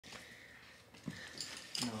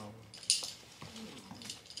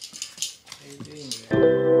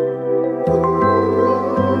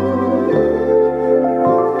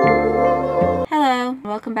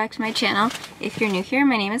welcome back to my channel. If you're new here,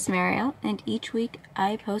 my name is Mariel, and each week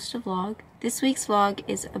I post a vlog. This week's vlog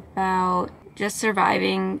is about just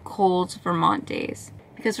surviving cold Vermont days.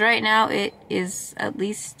 Because right now it is at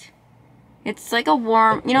least, it's like a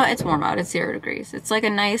warm, you know, it's warm out, it's 0 degrees. It's like a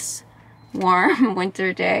nice warm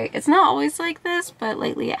winter day. It's not always like this, but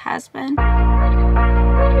lately it has been.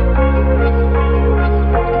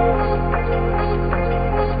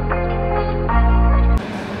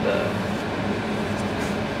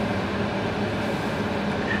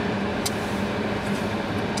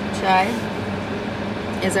 Chai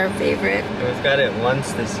is our favorite. We've got it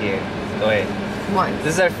once this year. Oh wait. Once.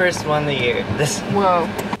 This is our first one of the year. Whoa.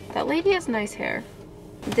 That lady has nice hair.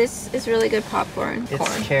 This is really good popcorn.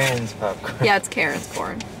 It's Karen's popcorn. Yeah, it's Karen's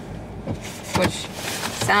corn. Which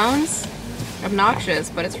sounds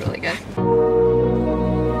obnoxious, but it's really good.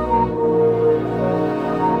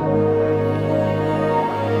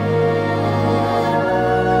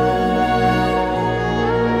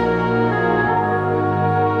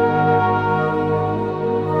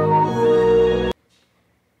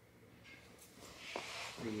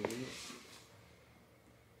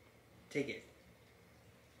 Take it.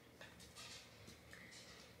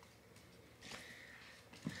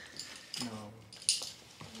 No.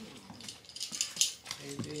 What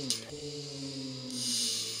are you doing?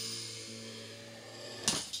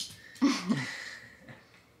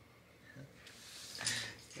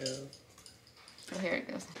 Oh, here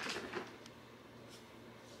it goes.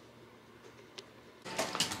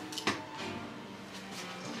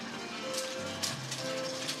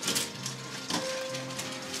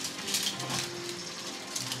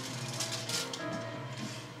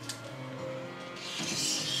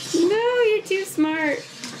 No, you're too smart.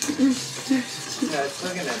 No, it's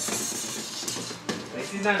still gonna. At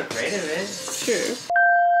least he's not afraid of it. True.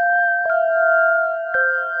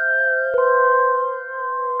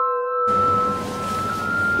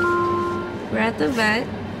 We're at the vet.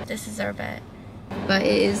 This is our vet. But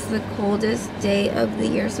it is the coldest day of the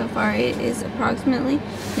year so far. It is approximately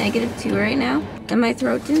 -2 right now. And my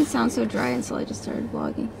throat didn't sound so dry until I just started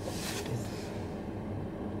vlogging.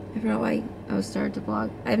 I forgot why I was started to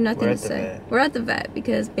vlog. I have nothing to say. We're at the vet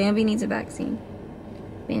because Bambi needs a vaccine.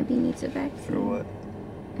 Bambi needs a vaccine. For what?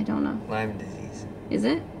 I don't know. Lyme disease. Is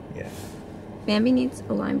it? Yeah. Bambi needs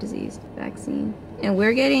a Lyme disease vaccine. And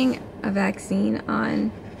we're getting a vaccine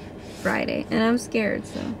on Friday. And I'm scared,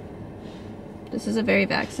 so. This is a very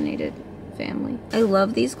vaccinated family. I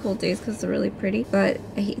love these cold days because they're really pretty. But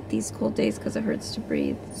I hate these cold days because it hurts to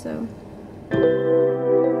breathe, so.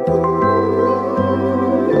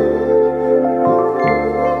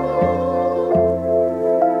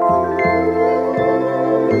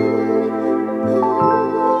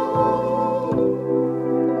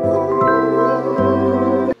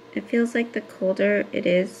 It feels like the colder it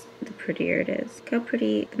is, the prettier it is. Look how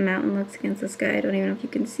pretty the mountain looks against the sky. I don't even know if you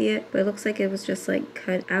can see it, but it looks like it was just like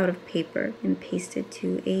cut out of paper and pasted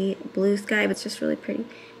to a blue sky, but it's just really pretty.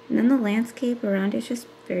 And then the landscape around it is just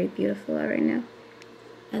very beautiful out right now.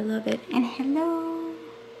 I love it. And hello.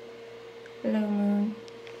 Hello, moon.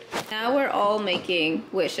 Now we're all making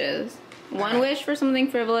wishes. One wish for something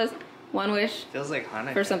frivolous, one wish Feels like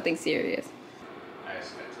Hanukkah. for something serious.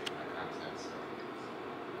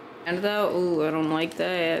 And though, ooh, I don't like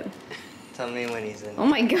that. Tell me when he's in. Oh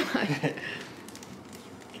my god.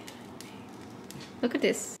 Look at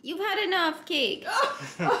this. You've had enough cake.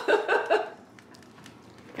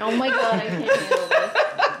 Oh my god, I can't handle this.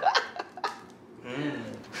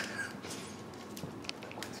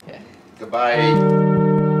 Okay. Goodbye.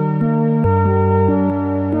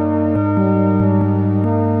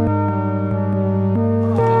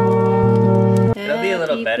 It'll be a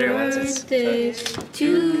little better once it's to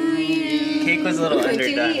you. Cake was a little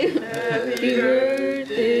underdone. Happy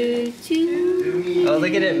birthday to you. Oh,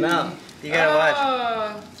 look at it melt. You gotta watch.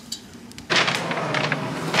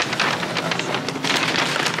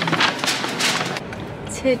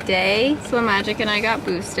 Today, Swim Magic and I got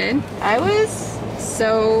boosted. I was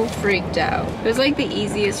so freaked out. It was like the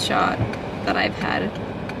easiest shot that I've had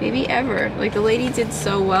maybe ever. Like the lady did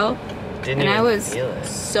so well. Didn't and even I was feel it.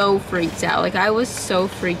 so freaked out. Like I was so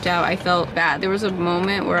freaked out. I felt bad. There was a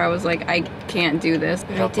moment where I was like, I can't do this.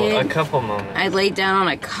 But I did. A couple moments. I laid down on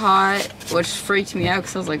a cot, which freaked me out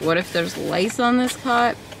because I was like, what if there's lice on this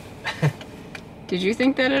cot? Did you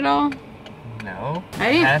think that at all? No.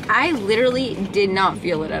 I didn't. I literally did not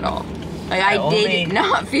feel it at all. Like I did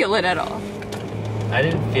not feel it at all. I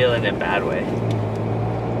didn't feel it in a bad way.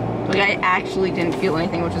 Like I actually didn't feel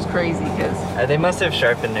anything, which is crazy because They must have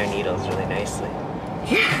sharpened their needles really nicely.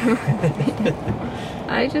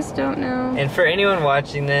 I just don't know. And for anyone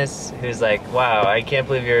watching this who's like, wow, I can't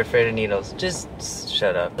believe you're afraid of needles, just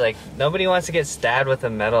shut up. Like, nobody wants to get stabbed with a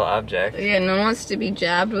metal object. Yeah, no one wants to be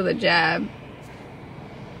jabbed with a jab.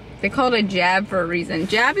 They call it a jab for a reason.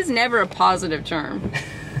 Jab is never a positive term.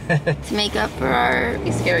 To make up for our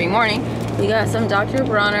scary morning, we got some Dr.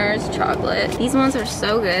 Bronner's chocolate. These ones are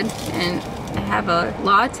so good, and I have a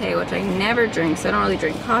latte, which I never drink, so I don't really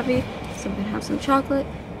drink coffee. So I'm gonna have some chocolate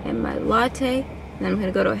and my latte, and then I'm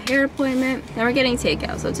gonna go to a hair appointment. Then we're getting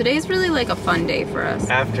takeout. So today's really like a fun day for us.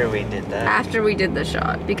 After we did that. After we did the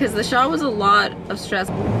shot, because the shot was a lot of stress.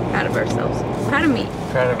 Proud of ourselves. Proud of me.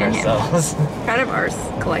 Proud of ourselves. Proud of our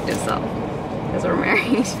collective self, because we're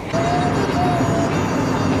married.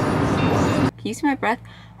 Can you see my breath?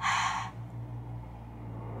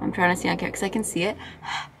 I'm trying to see on camera because I can see it,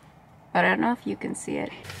 but I don't know if you can see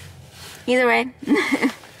it. Either way.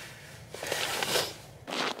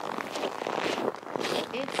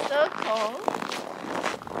 It's so cold.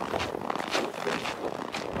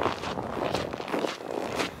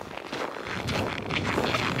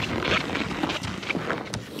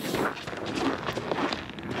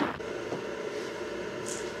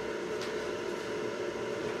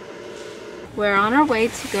 We're on our way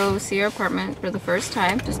to go see our apartment for the first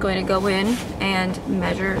time. Just going to go in and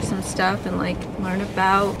measure some stuff and like learn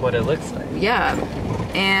about what it looks like. Yeah,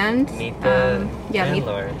 and meet the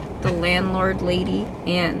landlord. Meet the landlord lady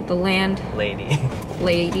and the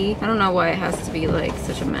lady. I don't know why it has to be like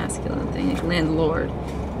such a masculine thing, like landlord.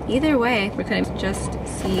 Either way, we're gonna just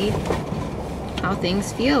see how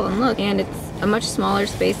things feel and look. And it's a much smaller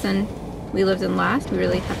space than we lived in last. We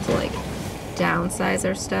really have to like downsize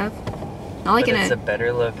our stuff. Not like it's a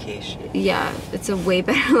better location. Yeah, it's a way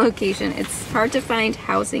better location. It's hard to find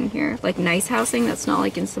housing here, like nice housing that's not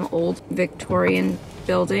like in some old Victorian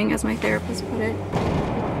building, as my therapist put it.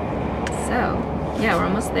 So, yeah, we're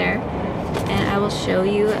almost there. And I will show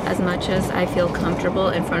you as much as I feel comfortable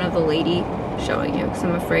in front of the lady showing you, because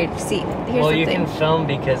I'm afraid. See, here's the thing. Well, you can film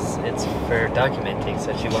because it's for documenting,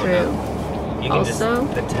 so she won't know. You can also,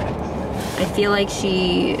 just the text. I feel like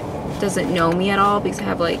she doesn't know me at all because I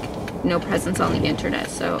have like no presence on the internet,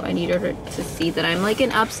 so I need her to see that I'm like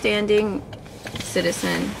an upstanding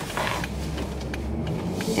citizen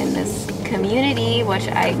in this community, which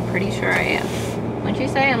I'm pretty sure I am. Wouldn't you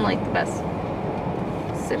say I'm like the best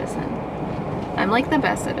citizen? I'm like the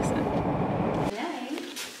best citizen.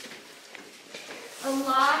 A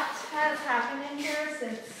lot has happened in here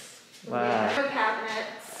since the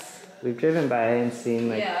cabinets. We've driven by and seen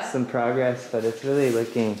like some progress, but it's really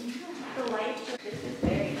looking. The light, this is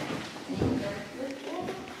very nice.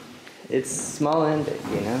 It's small and big,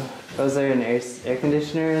 you know. Was there an air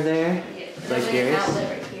conditioner there? Yeah, like yours?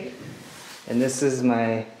 right here. And this is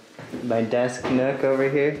my desk nook over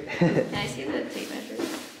here. Can I see the tape measure?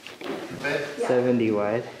 70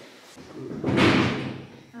 wide.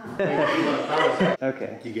 Oh.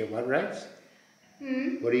 Okay. You get what rights?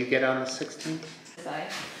 What do you get on the 16th?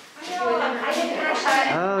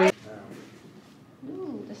 Oh.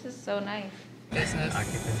 Ooh, this is so nice. Business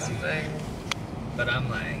occupancy thing. But I'm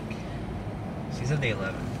like, she's at the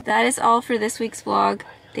 11th. That is all for this week's vlog.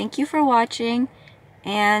 Thank you for watching,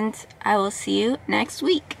 and I will see you next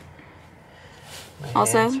week.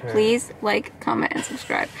 Also, please like, comment, and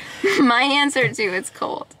subscribe. My hands hurt too, it's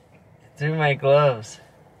cold. Through my gloves.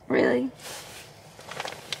 Really?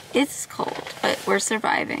 It's cold, but we're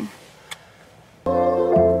surviving.